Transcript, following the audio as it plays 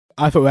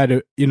I thought we had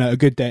a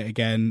good date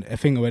again. I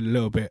think I went a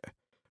little bit,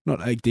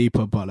 not like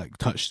deeper, but like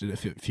touched a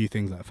few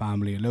things like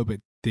family, a little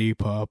bit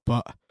deeper.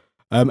 But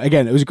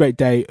again, it was a great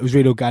date. It was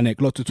really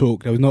organic, lot to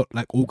talk. There was not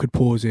like awkward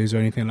pauses or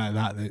anything like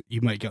that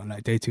you might get on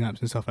like dating apps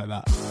and stuff like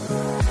that.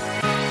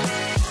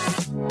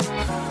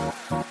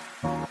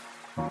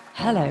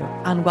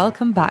 Hello, and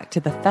welcome back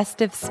to the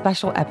festive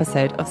special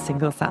episode of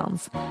Single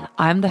Sounds.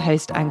 I'm the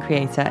host and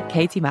creator,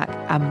 Katie Mack,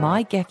 and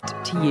my gift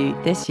to you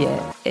this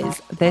year is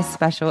this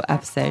special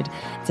episode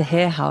to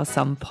hear how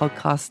some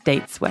podcast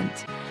dates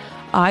went.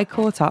 I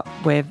caught up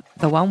with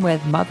the one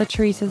with Mother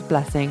Teresa's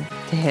blessing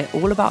to hear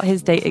all about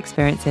his date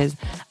experiences,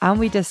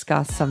 and we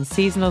discussed some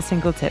seasonal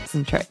single tips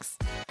and tricks.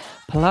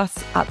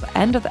 Plus, at the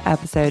end of the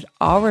episode,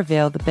 I'll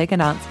reveal the big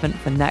announcement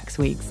for next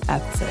week's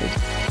episode.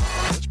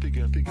 Let's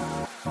begin.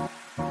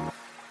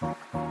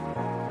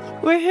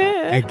 We're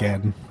here.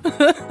 Again.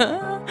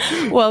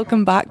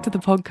 Welcome back to the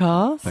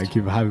podcast. Thank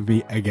you for having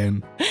me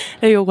again.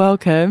 You're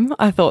welcome.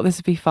 I thought this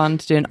would be fun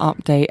to do an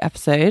update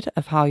episode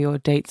of how your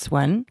dates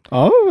went.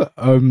 Oh,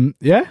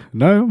 yeah.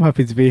 No, I'm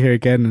happy to be here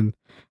again and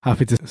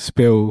happy to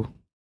spill.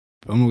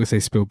 I'm not going to say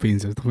spill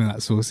beans. There's nothing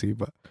that saucy,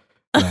 but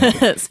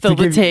Spill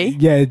the tea.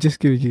 Yeah, just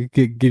give you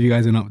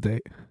guys an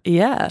update.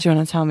 Yeah. Do you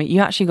want to tell me? You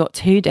actually got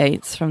 2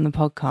 dates from the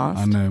podcast.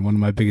 I know. One of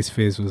my biggest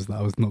fears was that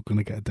I was not going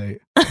to get a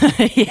date.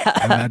 Yeah.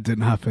 And that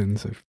didn't happen.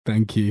 So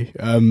thank you.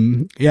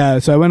 Yeah.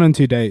 So I went on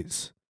 2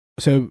 dates.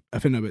 So I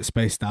think I'm a bit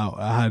spaced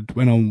out.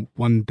 Went on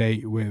 1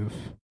 date with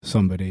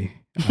somebody.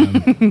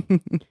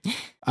 And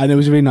it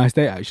was a really nice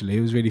date, actually.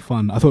 It was really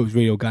fun. I thought it was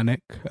really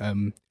organic.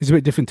 It's a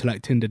bit different to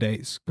like Tinder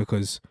dates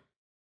because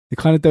you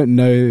kind of don't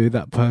know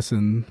that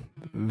person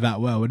that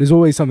well. But there's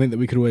always something that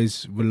we could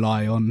always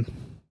rely on,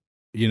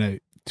 we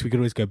could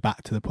always go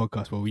back to the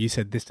podcast. Well, you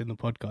said this in the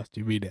podcast,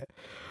 you read it.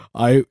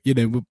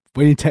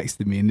 When you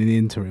texted me in the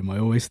interim, I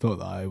always thought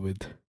that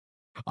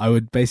I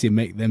would basically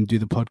make them do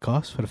the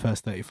podcast for the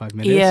first 35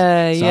 minutes.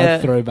 Yeah.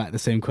 I'd throw back the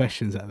same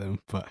questions at them,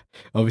 but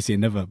obviously it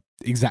never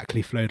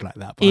exactly flowed like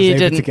that. But It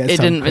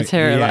didn't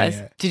materialise.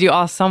 Yeah. Did you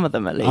ask some of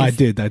them at least? I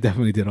did. I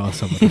definitely did ask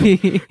some of them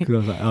because I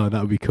was like, oh, that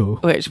would be cool.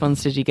 Which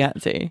ones did you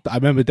get to? I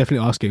remember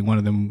definitely asking one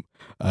of them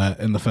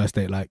in the first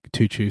date, like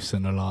 2 truths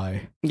and a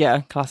lie.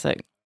 Yeah,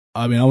 classic.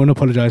 I mean, I want to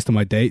apologise to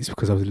my dates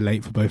because I was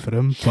late for both of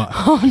them. But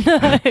Oh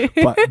no!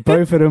 but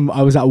both of them,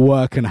 I was at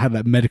work and I had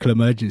like medical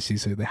emergency,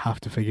 so they have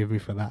to forgive me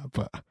for that.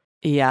 But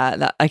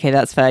Yeah,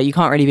 that's fair. You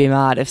can't really be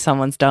mad if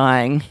someone's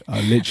dying.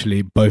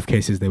 literally, both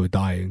cases they were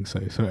dying. So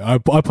I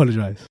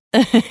apologise.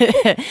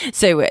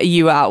 So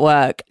you were at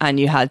work and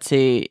you had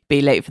to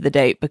be late for the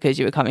date because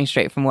you were coming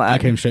straight from work. I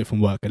came straight from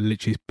work and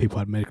literally people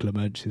had medical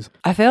emergencies.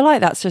 I feel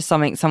like that's just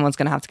something someone's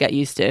going to have to get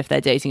used to if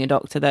they're dating a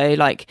doctor, though.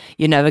 Like,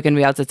 you're never going to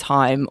be able to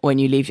time when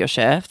you leave your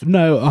shift.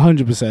 No,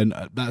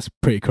 100%. That's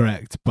pretty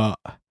correct. But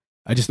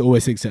I just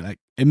always think that, like,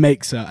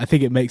 I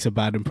think it makes a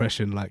bad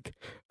impression. Like,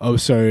 oh,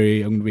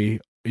 sorry, I'm going to be,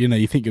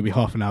 you think you'll be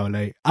half an hour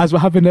late. As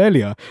what happened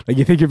earlier. Like,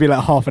 you think you'll be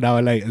like half an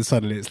hour late and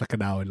suddenly it's like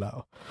an hour.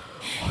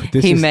 Like,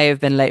 he may have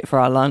been late for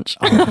our lunch.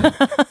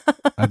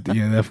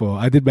 Therefore,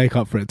 I did make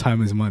up for it.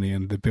 Time is money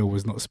and the bill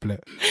was not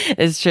split.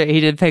 It's true.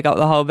 He did pick up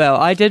the whole bill.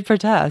 I did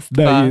protest.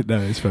 No,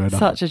 it's fair enough.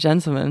 Such a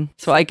gentleman.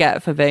 That's what I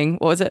get for being,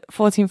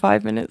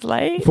 5 minutes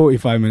late?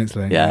 45 minutes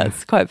late. Yeah,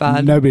 it's quite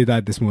bad. Nobody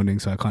died this morning,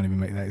 so I can't even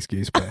make that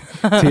excuse. But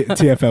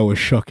TFL was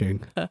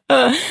shocking.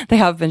 They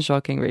have been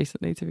shocking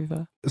recently, to be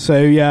fair. So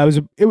yeah,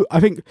 I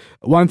think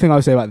one thing I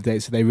would say about the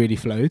dates, so they really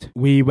flowed.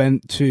 We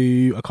went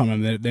to, I can't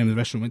remember the name of the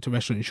restaurant, went to a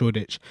restaurant in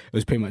Shoreditch. It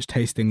was pretty much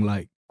tasting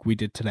like we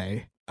did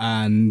today.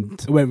 And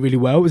it went really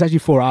well. It was actually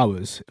 4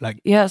 hours.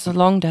 Yeah, it's a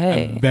long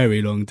day. A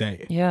very long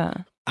day. Yeah.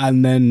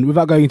 And then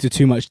without going into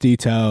too much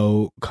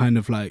detail, kind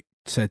of like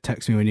said,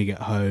 text me when you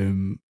get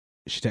home.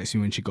 She texted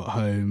me when she got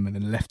home and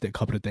then left it a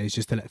couple of days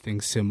just to let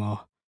things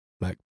simmer.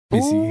 Like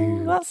busy.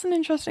 Ooh, that's an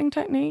interesting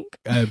technique.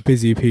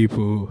 Busy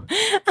people.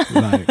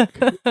 I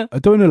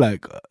don't know,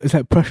 it's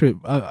like pressure.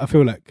 I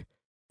feel like,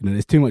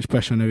 there's too much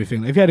pressure on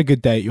everything. Like, if you had a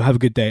good date, you'll have a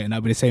good date and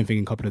that'll be the same thing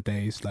in a couple of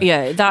days.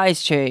 Yeah, that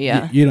is true,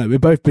 yeah. We're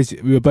both busy.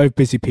 We were both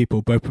busy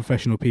people, both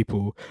professional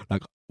people.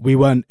 Like,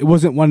 it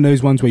wasn't one of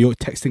those ones where you're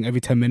texting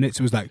every 10 minutes.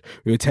 It was like,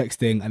 we were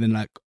texting and then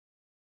like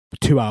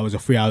 2 hours or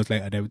 3 hours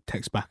later, they would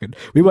text back. And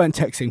we weren't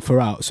texting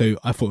throughout, so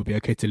I thought it'd be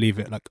okay to leave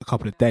it like a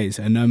couple of days.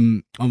 And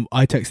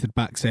I texted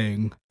back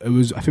saying, I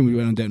think we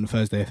went on a date on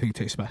Thursday. I think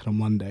I texted back on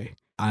Monday.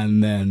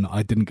 And then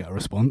I didn't get a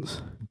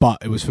response, but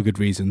it was for good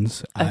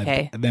reasons.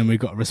 Okay. And then we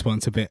got a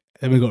response a bit.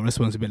 Then we got a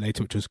response a bit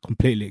later, which was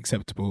completely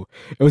acceptable.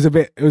 It was a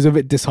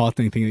bit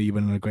disheartening thing that you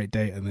went on a great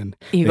date and then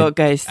you got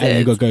ghosted. And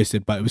you got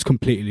ghosted, but it was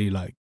completely.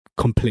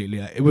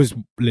 It was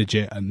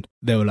legit, and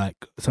they were like,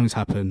 "Something's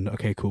happened.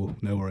 Okay, cool,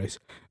 no worries.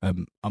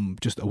 I'm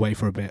just away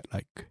for a bit.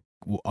 Like,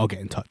 I'll get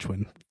in touch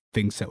when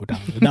things settle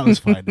down. And that was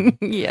fine.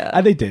 Yeah.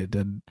 And they did.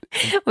 And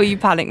Were you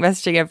panic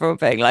messaging everyone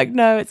being like,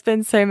 no, it's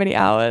been so many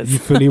hours? you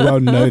fully well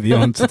know the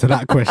answer to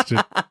that question.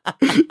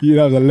 You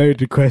know, that was a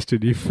loaded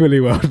question. You fully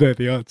well know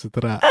the answer to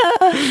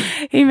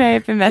that. He may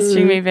have been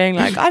messaging me being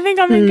like, I think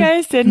I'm being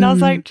ghosted. And I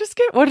was like,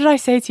 what did I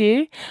say to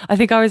you? I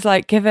think I was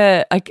like,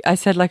 I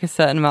said like a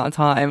certain amount of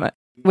time.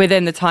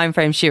 Within the time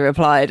frame she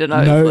replied, and I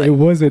was no, like, it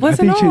wasn't. Was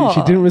I think it not?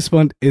 she didn't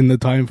respond in the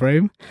time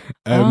frame.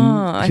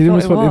 I She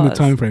didn't thought it respond in the was.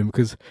 time frame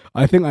because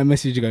I think I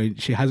messaged you going,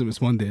 she hasn't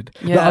responded.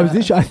 No, Yeah.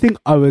 I think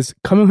I was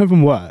coming home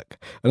from work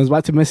and I was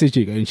about to message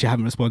you going, she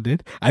hadn't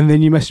responded, and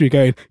then you messaged me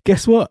going,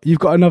 guess what? You've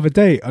got another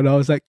date, and I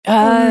was like,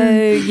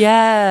 oh,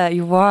 yeah,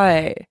 you're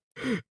right.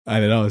 and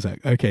then I was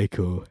like, okay,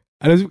 cool.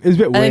 And it was a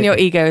bit And weird. then your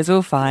ego is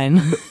all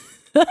fine.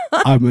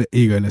 I'm an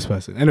egoless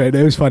person. Anyway,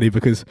 it was funny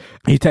because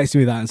he texted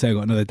me that and said I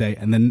got another date,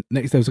 and then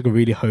next day was like a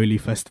really holy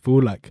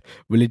festival, like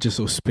religious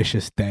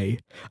auspicious day.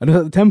 And I was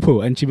at the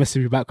temple, and she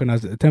messaged me back when I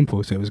was at the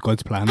temple, so it was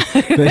God's plan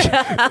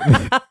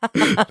that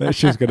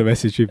she was going to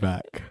message me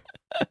back.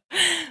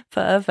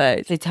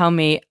 Perfect. So tell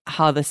me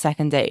how the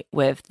second date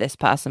with this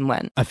person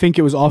went. I think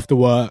it was after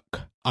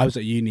work. I was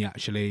at uni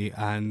actually,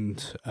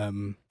 and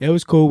it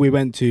was cool. We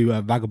went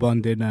to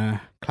Vagabond in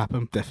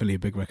Clapham. Definitely a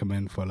big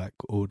recommend for like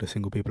all the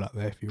single people out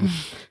there. If you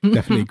want.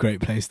 Definitely a great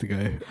place to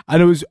go.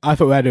 And I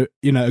thought we had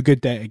a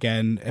good date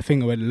again. I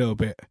think I went a little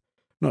bit,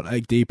 not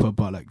like deeper,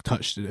 but like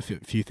touched a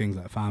few things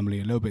like family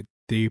a little bit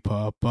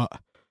deeper. But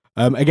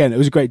again, it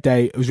was a great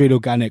date. It was really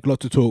organic, lot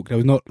to talk. There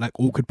was not like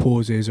awkward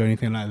pauses or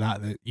anything like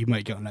that you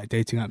might get on like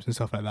dating apps and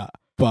stuff like that.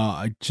 But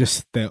I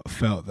just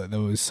felt that there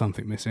was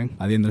something missing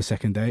at the end of the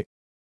second date.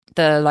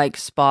 The like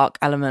spark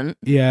element,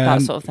 Yeah,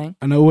 that sort of thing.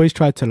 And I always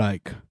tried to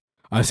like,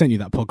 I sent you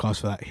that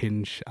podcast for that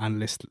Hinge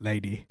analyst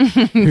lady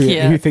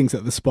who thinks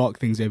that the spark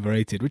thing's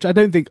overrated, which I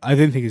don't think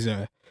is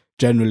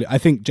generally I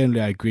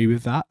agree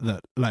with that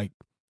like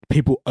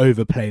people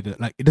overplay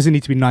that. Like it doesn't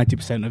need to be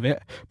 90% of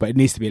it, but it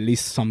needs to be at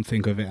least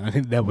something of it. And I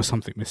think there was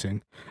something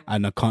missing,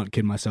 and I can't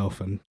kid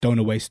myself and don't want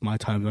to waste my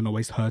time, don't want to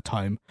waste her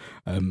time.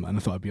 And I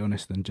thought I'd be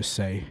honest and just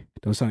say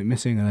there was something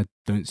missing and I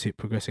don't see it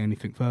progressing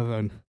anything further.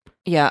 And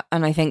yeah,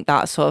 and I think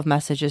that sort of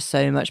message is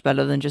so much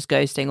better than just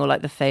ghosting or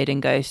like the fading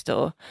ghost.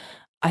 Or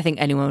I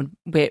think anyone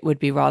would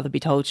be rather be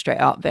told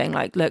straight up, being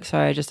like, "Look,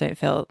 sorry, I just don't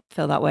feel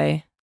that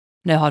way.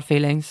 No hard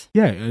feelings."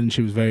 yeah, and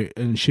she was very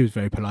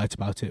polite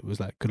about it. It was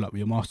like, "Good luck with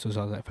your masters."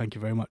 I was like, "Thank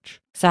you very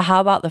much." So how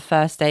about the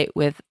first date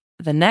with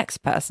the next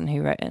person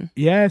who wrote in?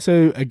 Yeah,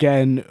 so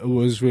again, it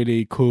was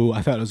really cool.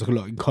 I felt there was like a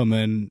lot in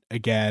common.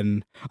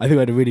 Again, I think we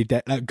had a really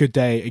good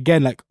day.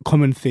 Again, like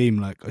common theme,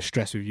 like I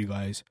stress with you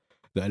guys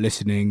that are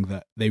listening,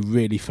 that they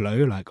really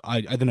flow. Like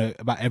I don't know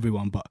about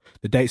everyone, but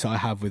the dates that I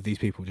have with these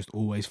people just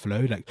always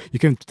flow. Like you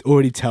can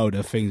already tell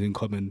there are things in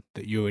common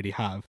that you already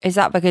have. Is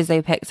that because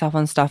they picked up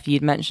on stuff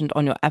you'd mentioned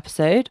on your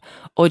episode,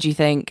 or do you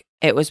think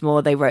it was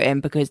more they wrote in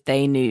because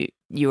they knew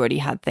you already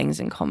had things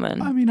in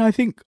common? I mean, I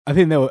think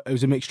it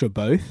was a mixture of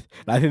both.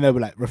 Like, I think they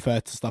would like refer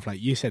to stuff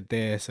like, you said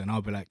this, and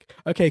I'll be like,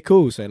 okay,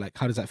 cool. So like,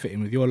 how does that fit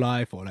in with your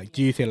life? Or like,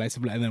 do you feel like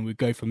something? And then we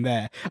go from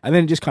there. And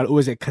then it just kind of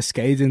always it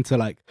cascades into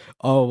like,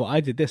 oh, well,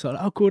 I did this. I'm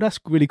like, oh, cool, that's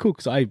really cool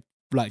because I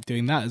like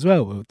doing that as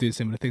well. We'll do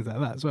similar things like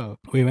that as well.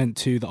 We went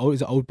to the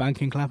old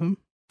bank in Clapham.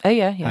 Oh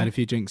yeah, I had a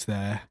few drinks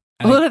there.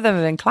 All of them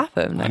have been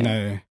Clapham. No? I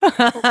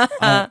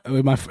know. One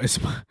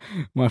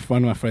of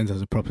my friends has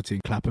a property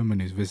in Clapham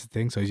and he's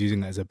visiting, so he's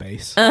using it as a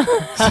base.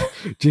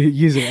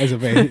 Using it as a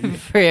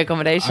base. Free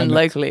accommodation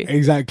locally.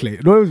 Exactly.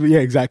 No, yeah,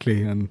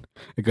 exactly. And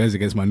it goes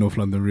against my North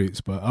London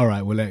roots, but all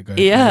right, we'll let it go.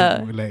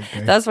 Yeah. We'll let it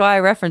go. That's why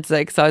I referenced it,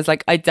 because I was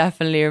like, I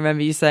definitely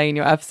remember you saying in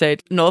your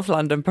episode, North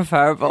London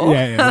preferable.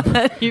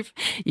 Yeah.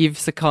 You've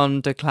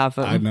succumbed to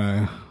Clapham. I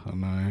know.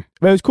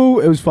 But it was cool.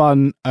 It was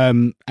fun.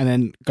 And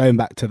then going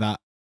back to that,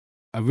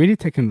 I've really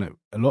taken like,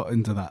 a lot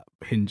into that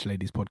Hinge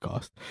Ladies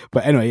podcast.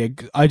 But anyway,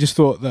 I just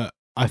thought that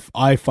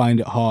I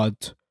find it hard.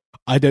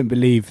 I don't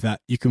believe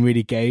that you can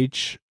really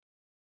gauge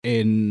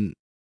in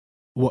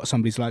what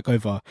somebody's like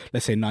over,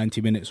 let's say, 90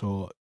 minutes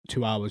or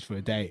 2 hours for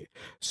a date.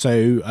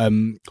 So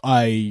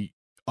I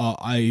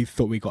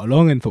thought we got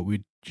along and thought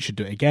we should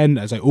do it again.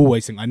 As I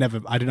always think, I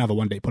didn't have a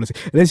one date policy.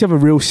 Unless you have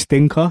a real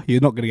stinker, you're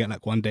not going to get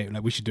like one date.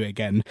 Like we should do it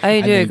again.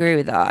 I do agree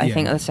with that. I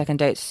think the second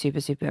date's super,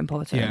 super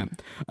important. Yeah.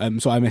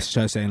 So I messaged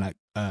her saying like,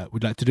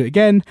 we'd like to do it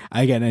again.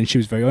 And she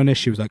was very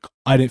honest. She was like,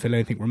 I didn't feel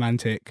anything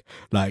romantic.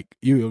 Like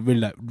you were really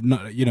like,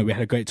 not, we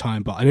had a great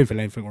time, but I didn't feel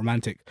anything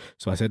romantic.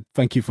 So I said,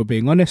 thank you for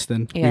being honest,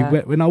 and we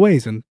went our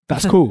ways, and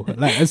that's cool.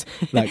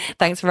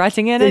 Thanks for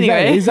writing in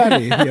anyway.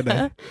 Exactly.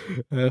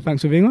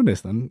 Thanks for being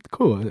honest, and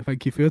cool.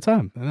 Thank you for your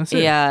time, and that's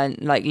it. Yeah,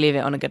 and like leave it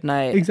on a good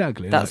note.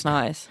 Exactly. That's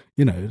nice.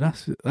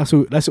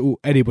 That's all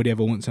anybody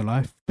ever wants in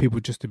life. People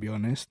just to be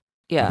honest.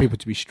 Yeah. People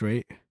to be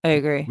straight. I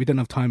agree. We don't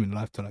have time in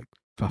life to like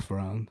faff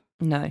around.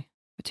 No, we're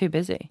too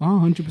busy.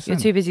 Oh, 100%. You're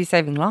too busy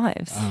saving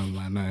lives.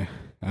 I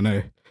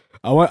know.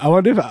 I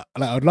wonder if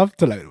I'd love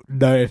to like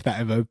know if that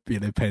ever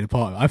played a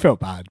part. I felt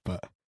bad,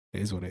 but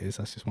it is what it is.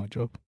 That's just my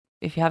job.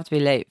 If you have to be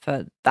late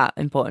for that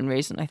important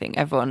reason, I think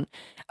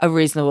a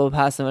reasonable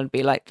person would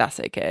be like, that's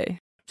okay.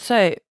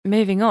 So,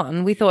 moving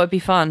on, we thought it'd be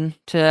fun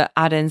to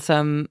add in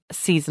some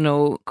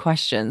seasonal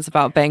questions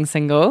about being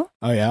single.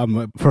 Oh yeah, I'm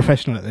a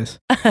professional at this.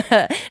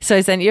 So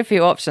I sent you a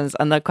few options,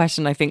 and the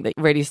question I think that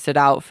really stood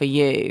out for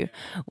you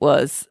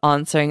was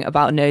answering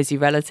about nosy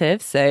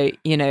relatives. So,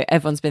 you know,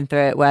 everyone's been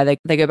through it where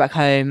they go back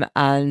home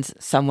and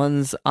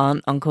someone's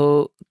aunt,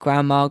 uncle,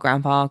 grandma,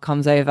 grandpa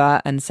comes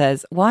over and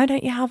says, "Why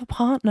don't you have a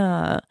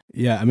partner?"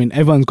 Yeah, I mean,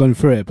 everyone's gone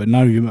through it, but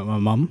none of you met my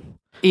mum.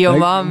 Your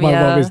mum, my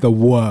yeah. mum is the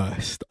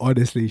worst.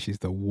 Honestly, she's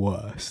the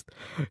worst.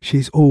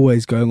 She's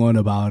always going on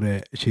about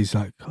it. She's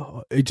like,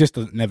 oh, it just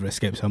never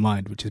escapes her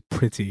mind, which is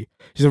pretty.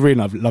 She's a really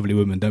lovely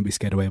woman. Don't be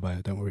scared away by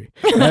her. Don't worry.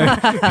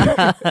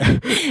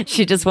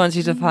 She just wants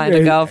you to find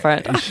a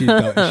girlfriend. She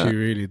does. She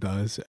really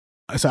does.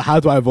 So how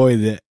do I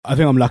avoid it? I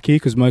think I'm lucky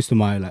because most of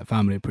my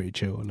family are pretty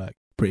chill,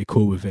 pretty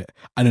cool with it.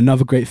 And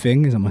another great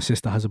thing is that my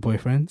sister has a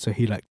boyfriend, so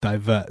he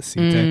diverts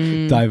your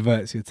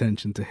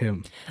attention to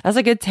him. That's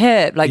a good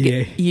tip.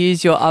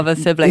 Use your other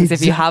siblings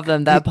if you have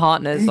them, their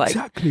partners.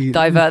 Exactly.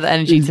 Divert the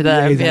energy to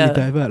them. Yeah.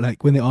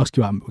 Divert. When they ask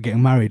you, "I'm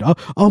getting married."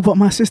 Oh, but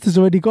my sister's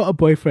already got a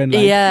boyfriend.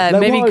 Maybe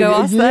go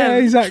ask them. Yeah,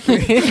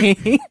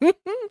 exactly.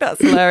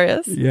 That's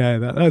hilarious. Yeah,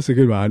 that's a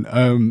good one.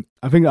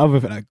 I think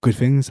other good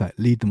things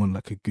lead them on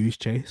a goose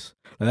chase.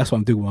 That's what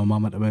I'm doing with my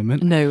mum at the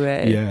moment. No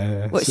way.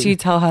 Yeah. What, so you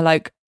tell her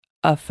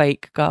a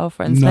fake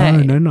girlfriend's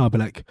name? No. I'll be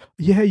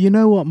yeah, you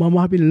know what, Mum,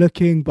 I've been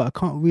looking, but I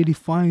can't really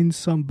find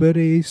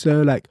somebody.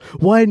 So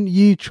why don't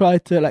you try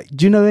to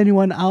do you know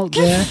anyone out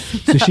there?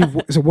 So she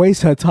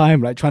wastes her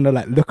time trying to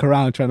look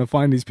around, trying to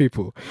find these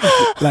people.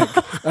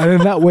 And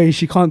in that way,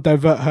 she can't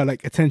divert her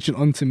attention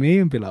onto me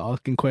and be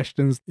asking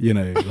questions. You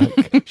know,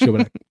 she'll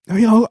be oh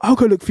yeah, I'll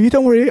go look for you.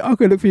 Don't worry, I'll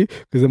go look for you.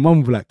 Because the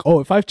mum will be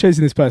oh, if I've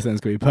chosen this person, it's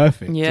gonna be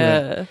perfect.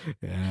 Yeah.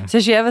 Yeah. So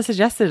she ever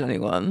suggested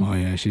anyone? Oh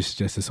yeah, she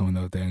suggested someone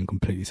the other day and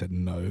completely said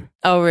no.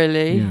 Oh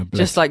really? Yeah,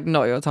 just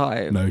not your type.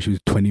 No, she was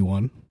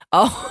 21.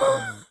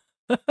 Oh.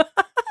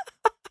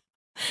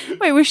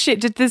 Wait,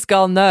 did this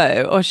girl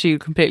know, or she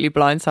completely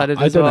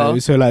blindsided as well? I don't know.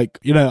 So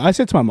I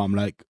said to my mum,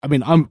 I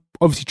mean, I'm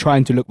obviously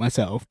trying to look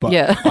myself, but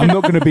yeah. I'm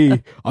not gonna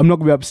be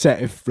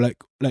upset if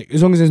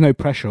as long as there's no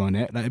pressure on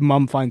it. If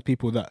mum finds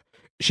people that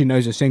she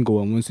knows are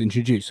single and wants to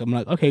introduce, I'm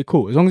okay,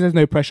 cool. As long as there's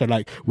no pressure,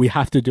 we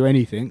have to do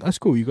anything, that's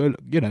cool. You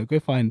go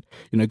find,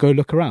 go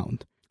look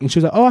around. And she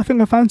was oh, I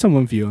think I found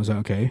someone for you. I was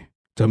okay,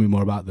 tell me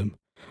more about them.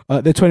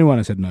 They're 21.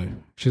 I said no.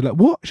 She's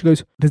what? She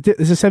goes,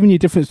 there's a 7-year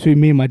difference between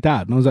me and my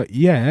dad. And I was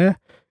yeah.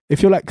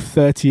 If you're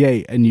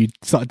 38 and you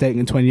start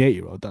dating a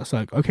 28-year-old, that's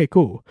okay,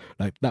 cool.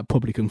 That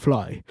probably can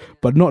fly.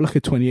 But not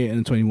a 28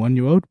 and a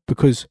 21-year-old,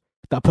 because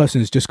that person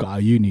has just got out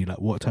of uni.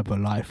 What type of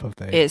life have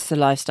they? It's the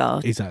lifestyle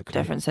exactly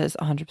differences,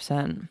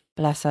 100%.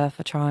 Bless her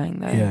for trying,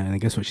 though. Yeah, and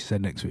guess what she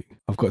said next week?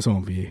 I've got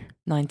someone for you.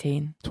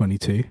 19.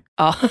 22.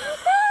 Oh.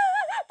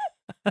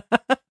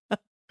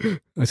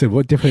 I said,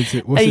 what's the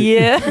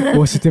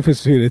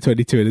difference between a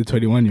 22 and a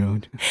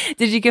 21-year-old?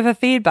 Did you give her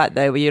feedback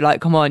though? Were you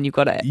come on, you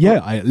got it? Yeah,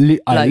 I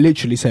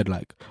literally said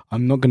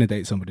I'm not going to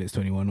date somebody that's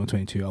 21 or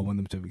 22. I want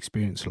them to have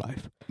experienced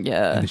life.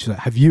 Yeah. And she's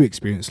have you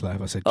experienced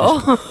life? I said,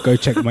 go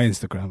check my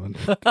Instagram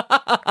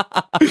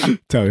and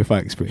tell me if I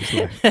experienced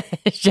life.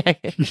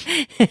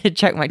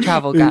 check my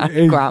travel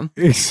gram.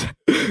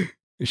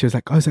 She was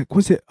I was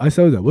what's it? I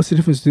told her, what's the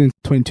difference between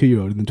a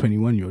 22-year-old and a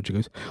 21-year-old? She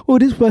goes, oh,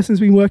 this person's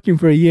been working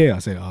for a year. I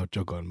said, oh,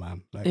 jog on,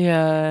 man.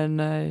 Yeah,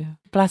 no.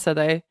 Bless her,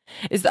 though.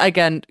 It's,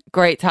 again,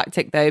 great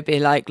tactic, though, be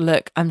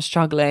look, I'm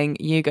struggling.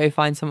 You go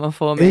find someone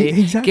for me.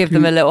 Exactly. Give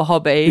them a little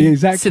hobby.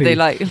 Exactly. So they,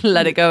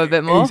 let it go a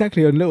bit more.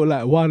 Exactly. A little,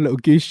 one little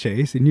goose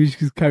chase, and you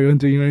just carry on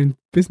doing your own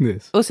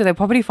business. Also, they'll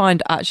probably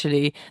find,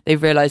 actually,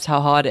 they've realised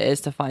how hard it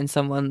is to find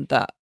someone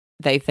that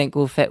they think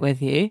will fit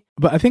with you.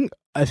 But I think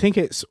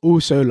it's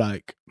also,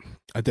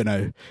 I don't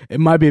know, it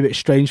might be a bit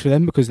strange for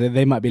them because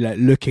they might be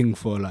looking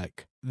for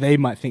they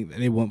might think that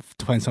they want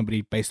to find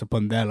somebody based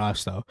upon their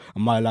lifestyle,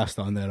 and my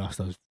lifestyle and their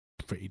lifestyle is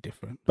pretty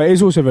different. But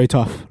it's also very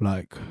tough.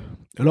 A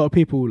lot of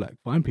people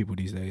find people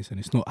these days, and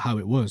it's not how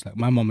it was.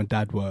 My mum and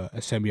dad were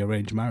a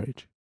semi-arranged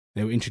marriage.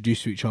 They were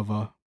introduced to each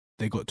other.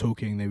 They got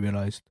talking. They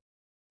realised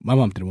my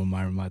mum didn't want to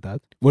marry my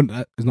dad.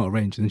 It's not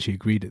arranged, and then she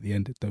agreed at the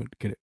end. Don't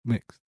get it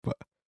mixed, but.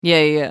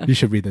 Yeah. You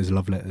should read those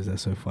love letters. They're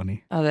so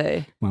funny. Are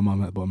they? My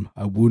mum at the bottom.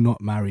 I will not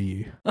marry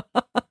you.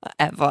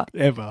 Ever.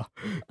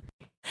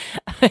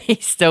 He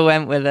still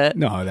went with it.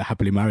 No, they're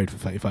happily married for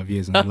 35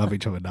 years and they love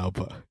each other now,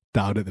 but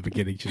down at the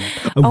beginning. She's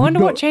I wonder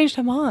what changed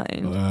her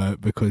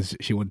mind. Because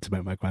she wanted to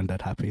make my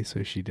granddad happy,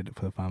 so she did it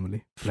for the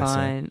family. Bless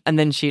Fine. her. And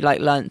then she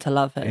learnt to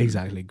love him.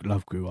 Exactly.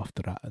 Love grew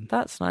after that. And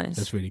that's nice.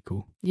 That's really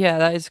cool. Yeah,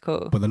 that is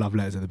cool. But the love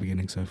letters at the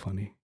beginning so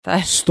funny.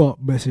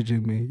 Stop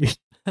messaging me.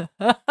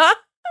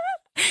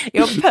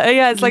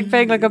 It's like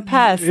being a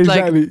pest,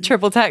 exactly.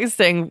 Triple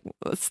texting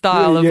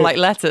style of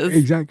letters.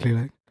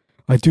 Exactly.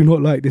 I do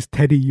not like this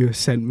teddy you have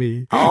sent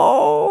me.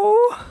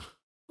 Oh,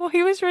 well,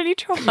 he was really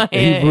trying.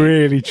 He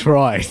really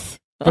tried.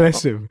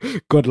 Bless him.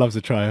 God loves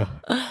a trier.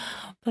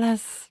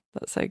 Bless.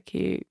 That's so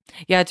cute.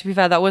 Yeah, to be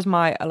fair, that was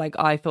my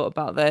I thought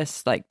about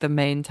this the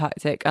main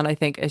tactic, and I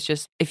think it's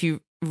just if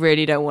you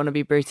really don't want to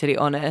be brutally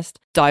honest,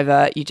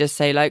 divert. You just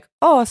say like,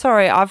 oh,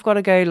 sorry, I've got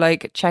to go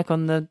like check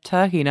on the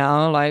turkey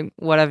now, like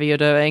whatever you're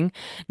doing,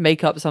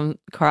 make up some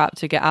crap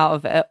to get out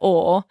of it.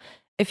 Or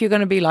if you're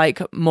going to be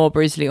like more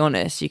brutally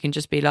honest, you can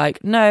just be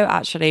like, no,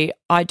 actually,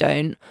 I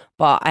don't,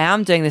 but I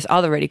am doing this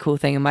other really cool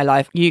thing in my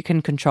life. You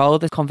can control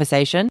the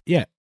conversation.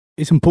 Yeah.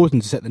 It's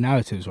important to set the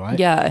narratives, right?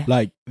 Yeah.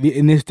 Like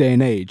in this day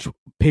and age,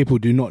 people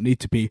do not need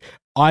to be.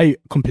 I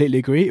completely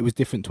agree. It was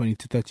different 20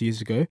 to 30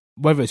 years ago.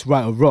 Whether it's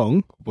right or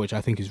wrong, which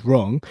I think is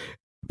wrong,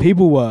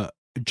 people were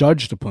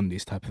judged upon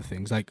these type of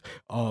things. Like,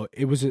 oh,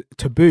 it was a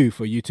taboo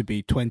for you to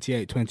be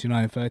 28,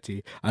 29,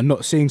 30 and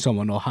not seeing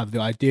someone or have the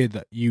idea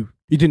that you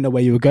didn't know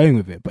where you were going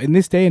with it. But in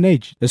this day and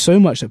age, there's so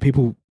much that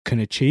people can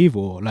achieve.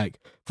 Or like,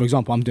 for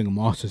example, I'm doing a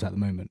master's at the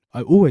moment.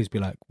 I always be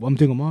like, well, I'm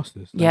doing a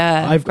master's. Like,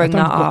 yeah, I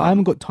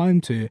haven't got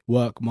time to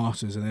work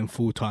masters and then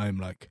full time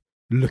like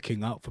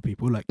looking out for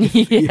people. Like,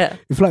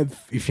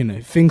 if you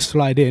know things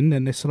slide in,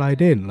 then they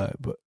slide in. Like,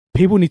 but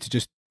people need to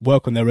just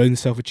work on their own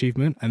self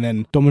achievement, and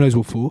then dominoes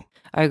will fall.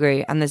 I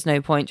agree. And there's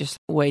no point just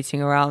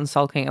waiting around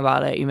sulking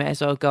about it. You may as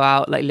well go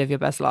out, like live your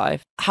best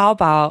life. How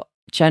about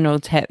general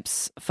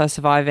tips for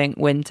surviving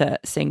winter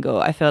single?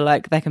 I feel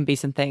like there can be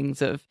some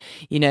things of,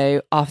 you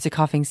know, after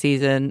cuffing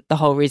season, the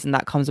whole reason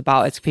that comes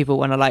about is people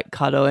want to like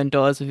cuddle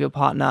indoors with your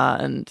partner,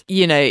 and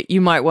you know, you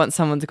might want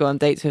someone to go on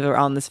dates with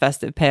around this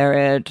festive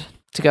period,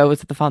 to go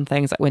with the fun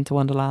things like Winter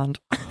Wonderland.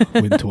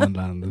 Winter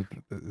Wonderland,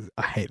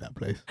 I hate that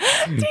place.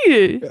 Do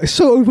you? It's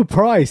so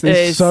overpriced.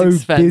 It's so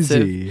expensive.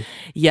 Busy.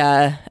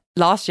 Yeah.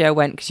 Last year I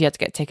went because you had to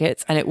get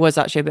tickets, and it was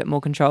actually a bit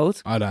more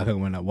controlled. I think I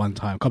went like one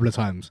time, a couple of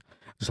times.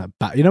 Just like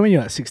bad. You know when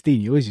you're like 16,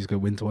 you always just go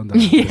Winter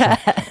Wonderland. Yeah.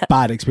 Like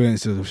bad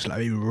experiences of just like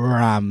being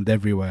rammed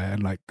everywhere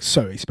and like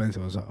so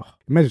expensive. I was like, oh,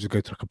 you may as well just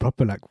go to like a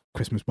proper like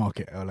Christmas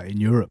market or like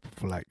in Europe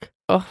for like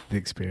the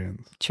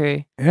experience.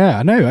 True. Yeah,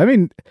 I know. I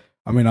mean,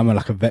 I'm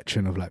like a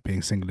veteran of like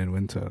being single in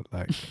winter.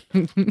 Like,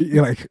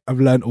 like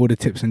I've learned all the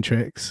tips and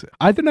tricks.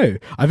 I don't know.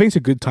 I think it's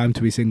a good time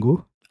to be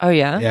single. Oh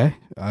yeah. Yeah.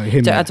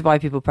 Don't have to buy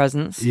people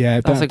presents.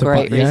 Yeah, that's a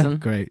great reason. Yeah,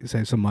 great.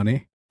 Save some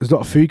money. There's a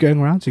lot of food going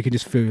around, so you can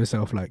just feel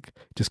yourself like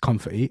just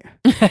comfort eat.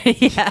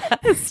 Yeah,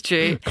 it's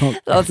true.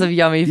 Lots of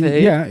yummy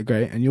food. Yeah,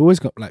 great. And you always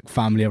got like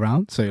family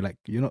around, so like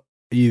you're not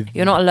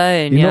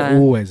alone. You're not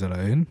always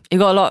alone. You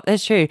got a lot.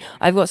 It's true.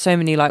 I've got so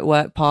many like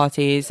work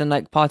parties and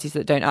like parties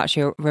that don't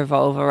actually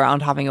revolve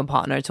around having a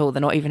partner at all.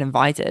 They're not even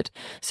invited,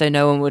 so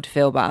no one would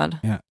feel bad.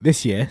 Yeah,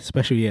 this year,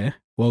 special year,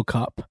 World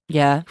Cup.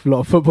 Yeah, a lot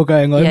of football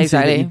going on. Yeah,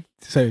 exactly.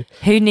 So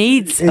who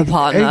needs a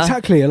partner?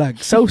 Exactly,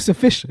 like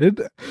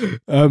self-sufficient.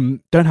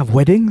 Don't have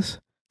weddings.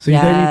 So you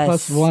don't need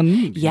plus one.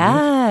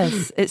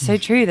 Yes, it's so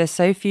true. There's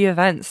so few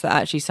events that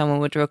actually someone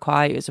would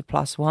require you as a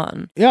plus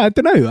one. Yeah, I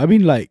don't know. I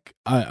mean, like,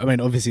 I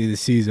mean, obviously the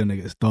season, it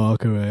gets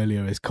darker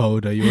earlier, it's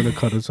colder, you want to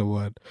cuddle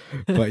someone.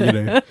 But, you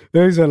know,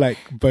 those are like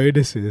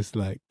bonuses.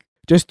 Like,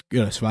 just,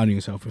 you know, surrounding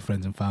yourself with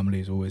friends and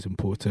family is always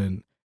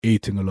important.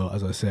 Eating a lot,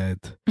 as I said,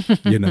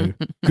 you know,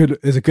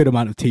 there's a good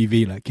amount of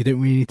TV. Like, you don't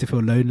really need to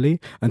feel lonely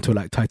until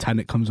like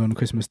Titanic comes on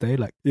Christmas Day.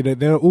 Like, you know,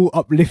 they're all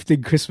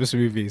uplifting Christmas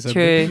movies.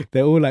 True.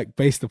 They're all like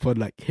based upon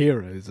like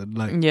heroes and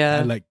like, yeah,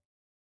 and, like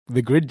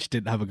the Grinch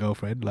didn't have a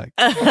girlfriend. Like,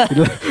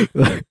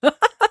 the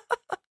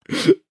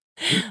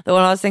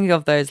one I was thinking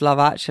of though is Love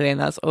Actually, and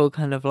that's all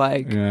kind of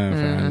like,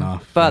 fair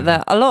enough. But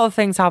there a lot of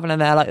things happen in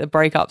there, like the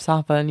breakups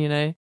happen, you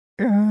know.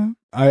 Yeah,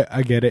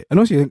 I get it. And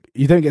also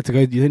you don't get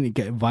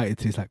invited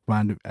to these like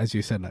random, as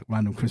you said, like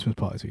random Christmas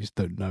parties where you just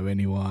don't know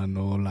anyone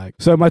or like.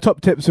 So my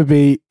top tips would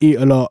be eat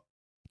a lot,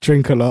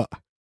 drink a lot,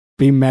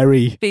 be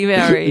merry. Be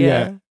merry,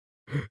 yeah.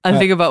 And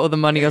think about all the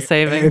money you're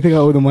saving. Think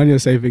about all the money you're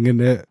saving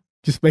and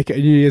just make it a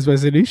New Year's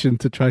resolution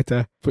to try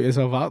to put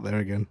yourself out there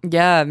again.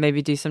 Yeah,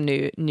 maybe do some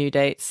new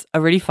dates.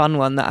 A really fun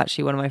one that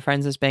actually one of my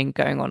friends has been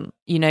going on.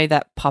 You know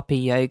that puppy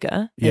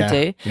yoga they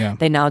do? Yeah.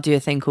 They now do a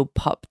thing called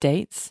pup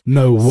dates.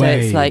 No way. So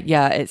it's like,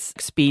 it's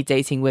speed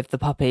dating with the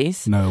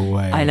puppies. No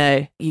way. I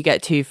know. You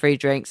get 2 free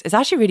drinks. It's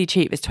actually really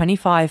cheap. It's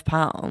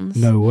 £25.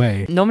 No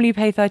way. Normally you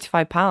pay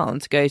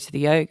 £35 to go to the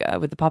yoga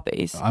with the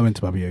puppies. I went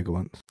to puppy yoga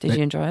once. Did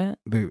you enjoy it?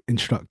 The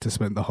instructor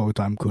spent the whole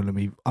time calling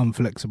me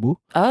unflexible.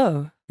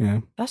 Oh.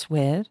 Yeah. That's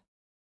weird.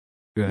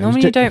 Yeah,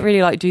 normally you don't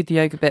really like do the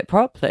yoga bit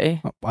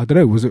properly. I don't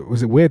know. Was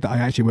it weird that I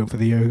actually went for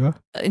the yoga?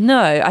 No,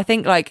 I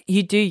think like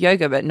you do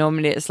yoga, but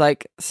normally it's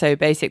like so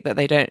basic that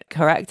they don't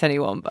correct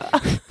anyone.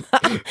 But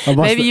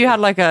maybe you had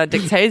like a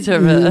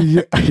dictator.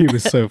 He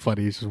was so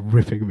funny. He's just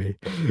ripping me.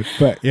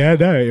 But yeah,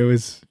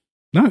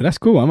 no, that's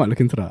cool. I might look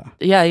into that.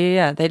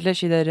 Yeah.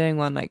 They're doing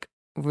one like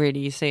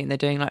really soon. They're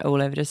doing like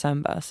all over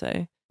December.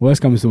 So. Worst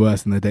comes to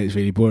worst and the date's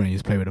really boring, you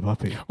just play with a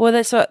puppy. Well,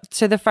 that's what,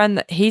 so the friend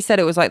that he said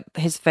it was like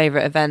his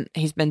favourite event.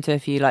 He's been to a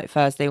few like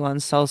Thursday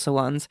ones, salsa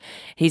ones.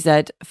 He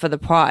said for the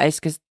price,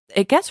 because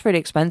it gets really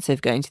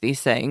expensive going to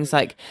these things.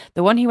 Like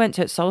the one he went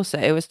to at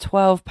Salsa, it was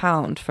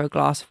 £12 for a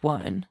glass of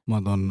wine.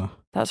 Madonna.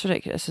 That's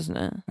ridiculous, isn't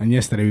it? And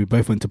yesterday we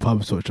both went to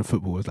pubs to watch the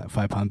football. It was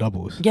like £5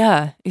 doubles.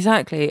 Yeah,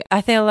 exactly.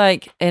 I feel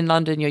like in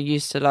London you're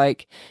used to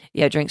like,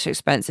 yeah, drinks are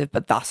expensive,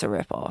 but that's a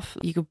rip-off.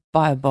 You could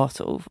buy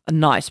a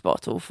nice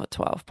bottle for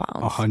 £12.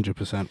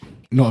 100%.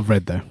 Not of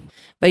red though.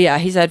 But yeah,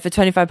 he said for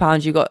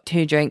 £25 you got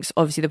 2 drinks.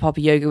 Obviously the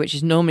Poppy Yoga, which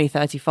is normally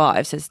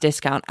 35, so it's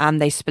discount,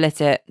 and they split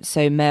it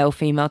so male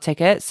female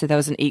tickets, so there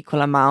was an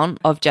equal amount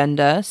of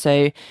gender.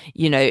 So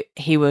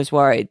he was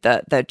worried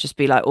that there'd just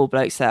be like all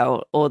blokes there,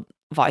 or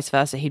vice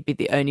versa, he'd be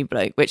the only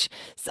bloke, which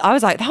I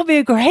was like, that'll be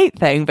a great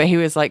thing. But he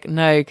was like,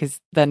 no, because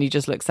then you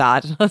just look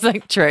sad. I was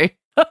like, true.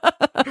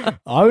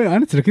 I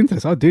need to look into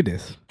this. I'll do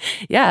this.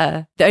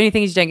 Yeah. The only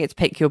thing is you don't get to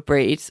pick your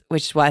breed,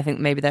 which is why I think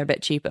maybe they're a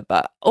bit cheaper,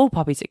 but all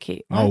puppies are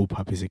cute. Right? All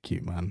puppies are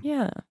cute, man.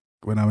 Yeah.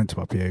 When I went to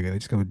Puppy Yoga, they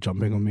just go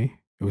jumping on me.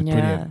 It was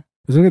brilliant.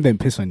 As long as they don't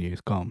piss on you, it's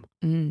calm.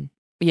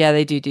 Yeah,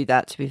 they do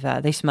that, to be fair.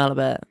 They smell a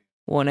bit.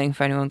 Warning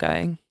for anyone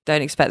going.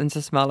 Don't expect them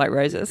to smell like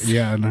roses.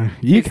 Yeah, no.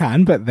 You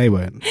can, but they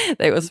won't.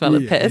 They will smell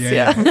of piss,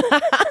 yeah.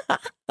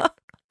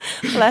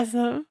 Bless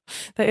them.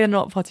 They are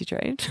not potty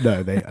trained.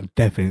 No, they are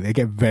definitely. They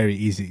get very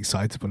easy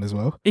excitable as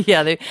well.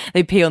 Yeah,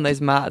 they pee on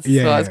those mats.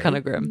 Yeah, so it's kind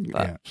of grim.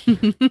 But.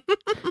 Yeah.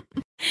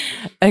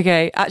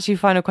 Okay, actually,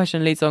 final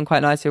question leads on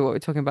quite nicely to what we were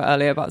talking about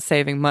earlier about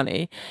saving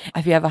money.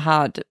 Have you ever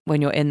had, when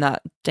you're in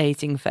that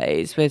dating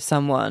phase with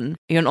someone,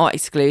 you're not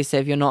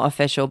exclusive, you're not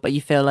official, but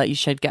you feel like you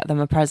should get them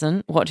a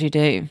present? What do you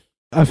do?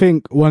 I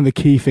think one of the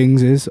key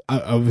things is,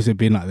 obviously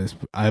being like this,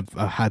 I've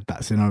had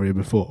that scenario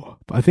before,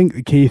 but I think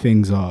the key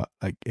things are,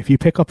 like, if you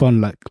pick up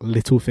on like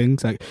little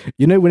things, like,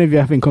 whenever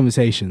you're having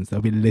conversations,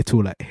 there'll be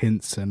little like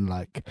hints and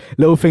like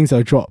little things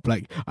that'll drop.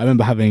 Like, I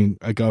remember having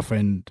a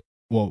girlfriend,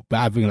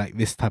 having like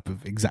this type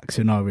of exact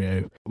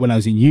scenario when I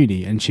was in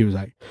uni, and she was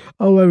like,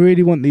 oh, I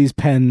really want these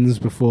pens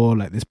before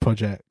like this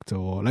project,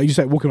 or like just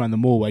like walking around the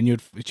mall and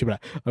she'd be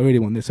like, I really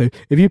want this. So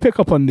if you pick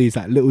up on these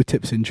like little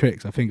tips and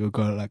tricks, I think it'll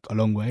go like a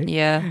long way.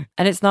 Yeah.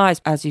 And it's nice,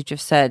 as you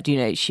just said,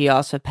 she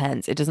asked for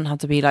pens. It doesn't have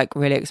to be like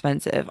really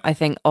expensive. I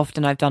think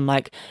often I've done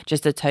like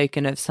just a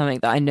token of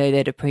something that I know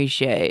they'd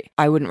appreciate.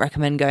 I wouldn't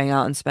recommend going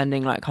out and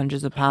spending like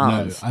hundreds of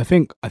pounds. No, I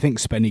think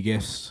spendy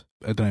gifts,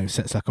 I don't know,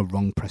 sets like a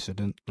wrong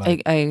precedent.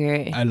 Like, I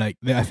agree.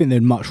 I think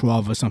they'd much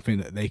rather something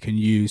that they can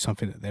use,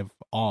 something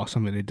that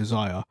something they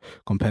desire,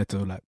 compared to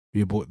like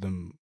you bought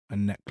them a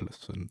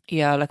necklace. And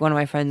yeah, like one of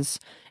my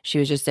friends, she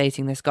was just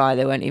dating this guy.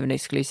 They weren't even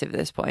exclusive at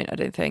this point, I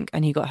don't think.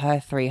 And he got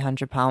her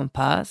 £300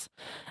 purse.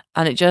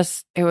 And it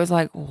was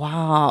like,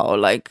 wow,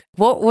 like,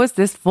 what was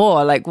this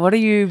for? Like, what are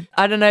you,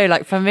 I don't know.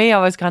 Like, for me, I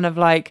was kind of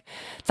like,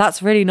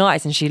 that's really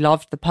nice. And she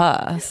loved the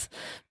purse.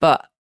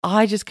 But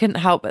I just couldn't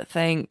help but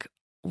think,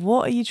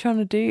 what are you trying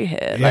to do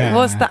here? Like,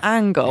 what's the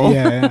angle?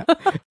 Yeah,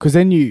 because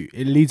then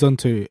it leads on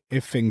to,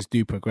 if things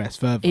do progress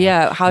further.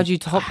 Yeah, how do you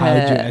top how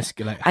it? Do you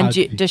escalate?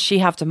 And does she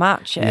have to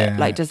match it? Yeah.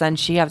 Like, does then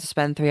she have to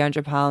spend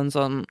 £300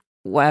 on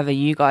whatever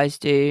you guys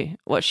do,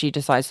 what she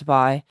decides to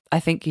buy? I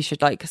think you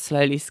should like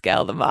slowly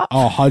scale them up.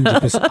 Oh, 100%,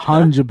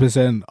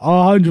 100%. Oh,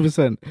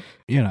 100%.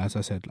 As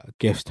I said, like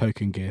gifts,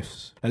 token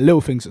gifts, like little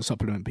things that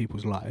supplement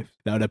people's life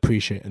that they'll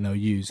appreciate and they'll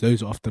use.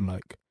 Those are often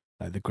like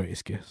the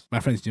greatest gifts.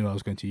 My friends knew I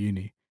was going to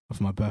uni.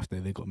 For my birthday,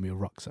 they got me a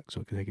rucksack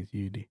so I could take it to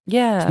uni.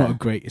 Yeah.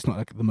 It's not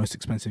like the most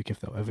expensive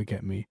gift they'll ever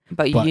get me.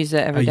 But you use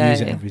it every day. I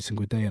use it every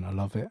single day and I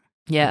love it.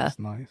 Yeah. It's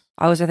nice.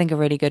 I also think a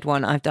really good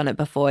one, I've done it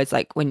before, it's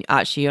like when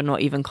actually you're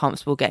not even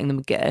comfortable getting them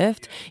a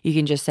gift, you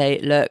can just say,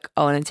 look,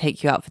 I want to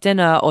take you out for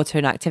dinner or to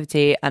an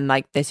activity, and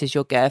like, this is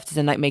your gift.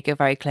 And like, make it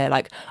very clear,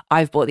 like,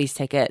 I've bought these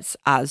tickets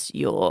as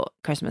your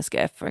Christmas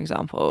gift, for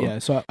example. Yeah,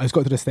 so I just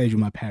got to the stage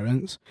with my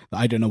parents that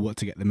I don't know what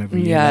to get them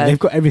every year. Like, they've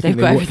got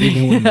everything.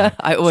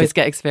 I always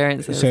get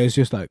experiences. So it's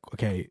just like,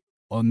 okay,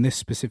 on this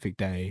specific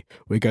day,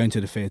 we're going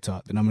to the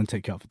theatre, then I'm going to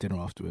take you out for dinner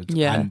afterwards.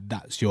 Yeah. And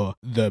that's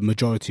the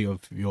majority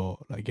of your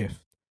like gift.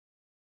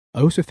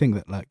 I also think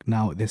that like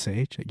now at this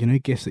age,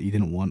 gifts that you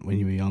didn't want when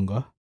you were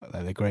younger,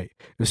 like, they're great.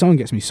 If someone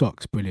gets me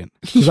socks, brilliant.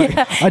 Like,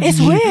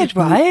 it's weird,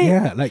 right?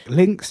 Yeah, like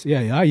links.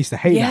 Yeah, I used to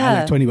hate that at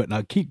like 20, but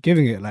now keep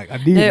giving it. Like I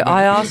need it.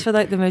 I ask for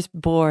like the most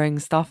boring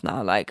stuff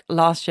now. Like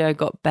last year I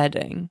got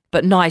bedding,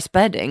 but nice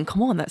bedding.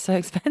 Come on, that's so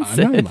expensive.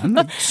 I know, man.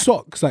 Like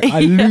socks, like I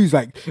lose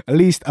like at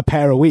least a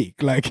pair a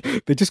week.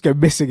 Like they just go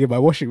missing in my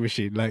washing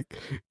machine. Like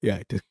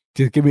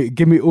just give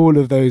me all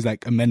of those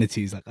like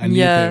amenities. Like I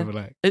need them.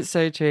 Like, it's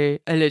so true.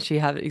 I literally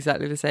have it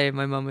exactly the same.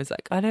 My mum was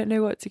like, I don't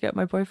know what to get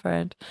my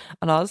boyfriend,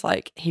 and I was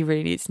like, he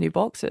really needs new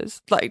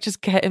boxes. Like,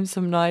 just get him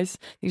some nice.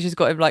 You just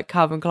got him like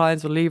Calvin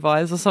Klein's or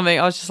Levi's or something.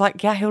 I was just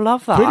like, yeah, he'll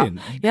love that. Brilliant.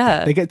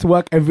 Yeah, they get to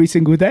work every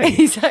single day.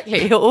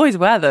 Exactly. He'll always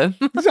wear them.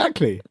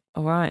 Exactly.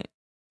 All right.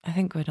 I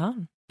think we're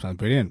done. Sounds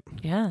brilliant.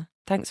 Yeah.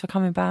 Thanks for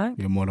coming back.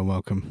 You're more than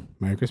welcome.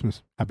 Merry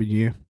Christmas. Happy New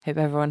Year. Hope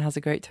everyone has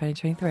a great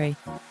 2023.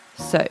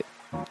 So,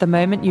 the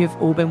moment you've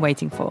all been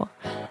waiting for.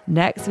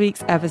 Next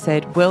week's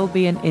episode will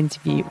be an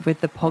interview with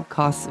the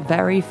podcast's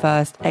very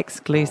first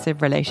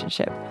exclusive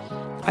relationship.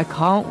 I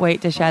can't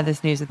wait to share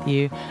this news with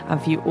you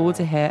and for you all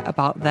to hear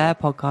about their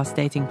podcast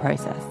dating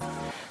process.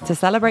 To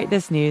celebrate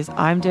this news,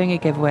 I'm doing a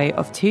giveaway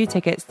of 2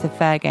 tickets to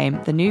Fair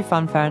Game, the new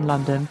fun fair in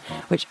London,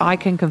 which I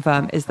can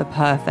confirm is the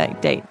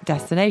perfect date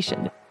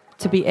destination.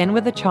 To be in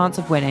with a chance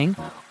of winning,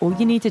 all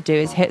you need to do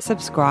is hit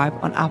subscribe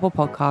on Apple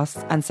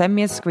Podcasts and send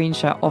me a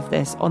screenshot of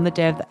this on the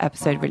day of the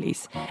episode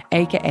release,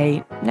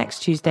 aka next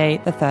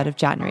Tuesday, the 3rd of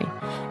January.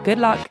 Good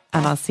luck,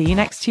 and I'll see you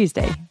next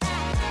Tuesday.